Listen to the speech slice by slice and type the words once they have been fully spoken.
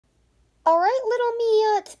All right, little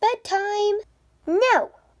Mia, it's bedtime.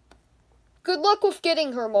 No. Good luck with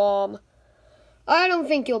getting her, Mom. I don't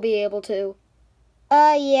think you'll be able to.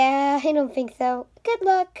 Yeah, I don't think so. Good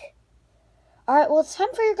luck. All right, well, it's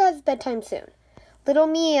time for your guys' bedtime soon. Little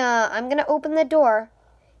Mia, I'm going to open the door.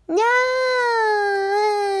 No!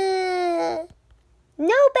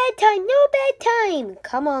 No bedtime, no bedtime!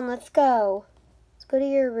 Come on, let's go. Let's go to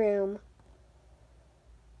your room.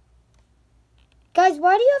 Guys,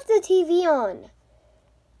 why do you have the TV on?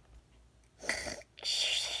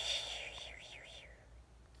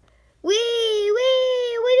 Wee,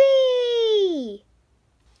 wee, wee, wee!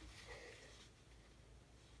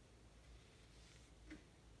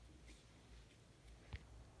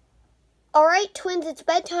 All right, twins, it's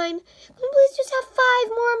bedtime. Can we please just have 5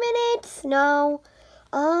 more minutes? No.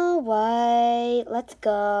 All right, let's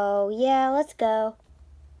go. Yeah, let's go.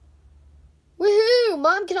 Woohoo!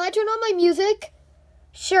 Mom, can I turn on my music?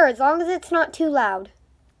 Sure, as long as it's not too loud.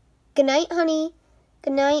 Good night, honey.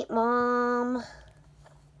 Good night, Mom.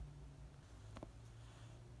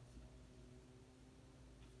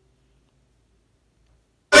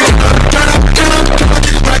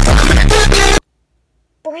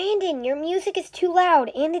 Brandon, your music is too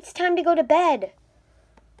loud, and it's time to go to bed.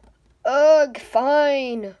 Ugh,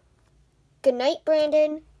 fine. Good night,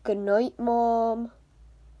 Brandon. Good night, Mom.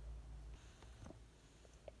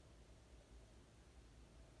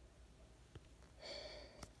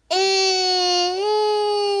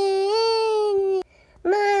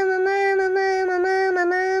 Mama, mama, mama, mama,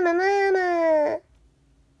 mama, mama.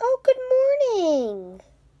 Oh, good morning.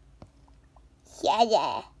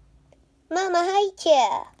 Yeah. Mama, hi,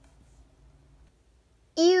 ya.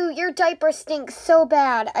 Ew, your diaper stinks so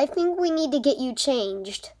bad. I think we need to get you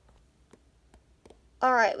changed.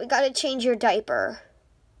 All right, we got to change your diaper.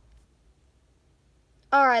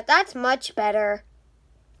 All right, that's much better.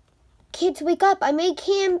 Kids, wake up. I made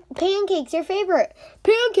pancakes, your favorite.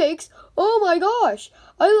 Pancakes? Oh my gosh.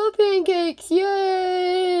 I love pancakes.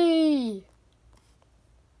 Yay!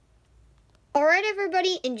 All right,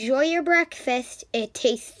 everybody, enjoy your breakfast. It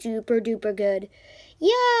tastes super duper good.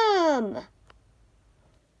 Yum!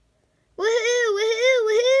 Woohoo, woohoo,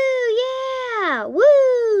 woohoo, yeah!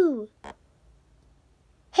 Woo!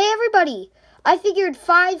 Hey, everybody, I figured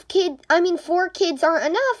 4 kids aren't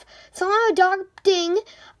enough, so I'm adopting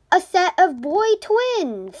a set of boy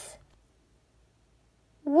twins.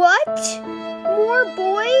 What? More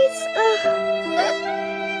boys?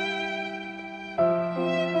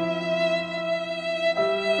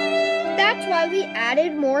 That's why we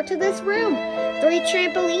added more to this room. 3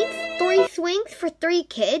 trampolines, 3 swings for 3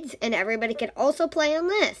 kids, and everybody can also play on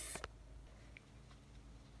this.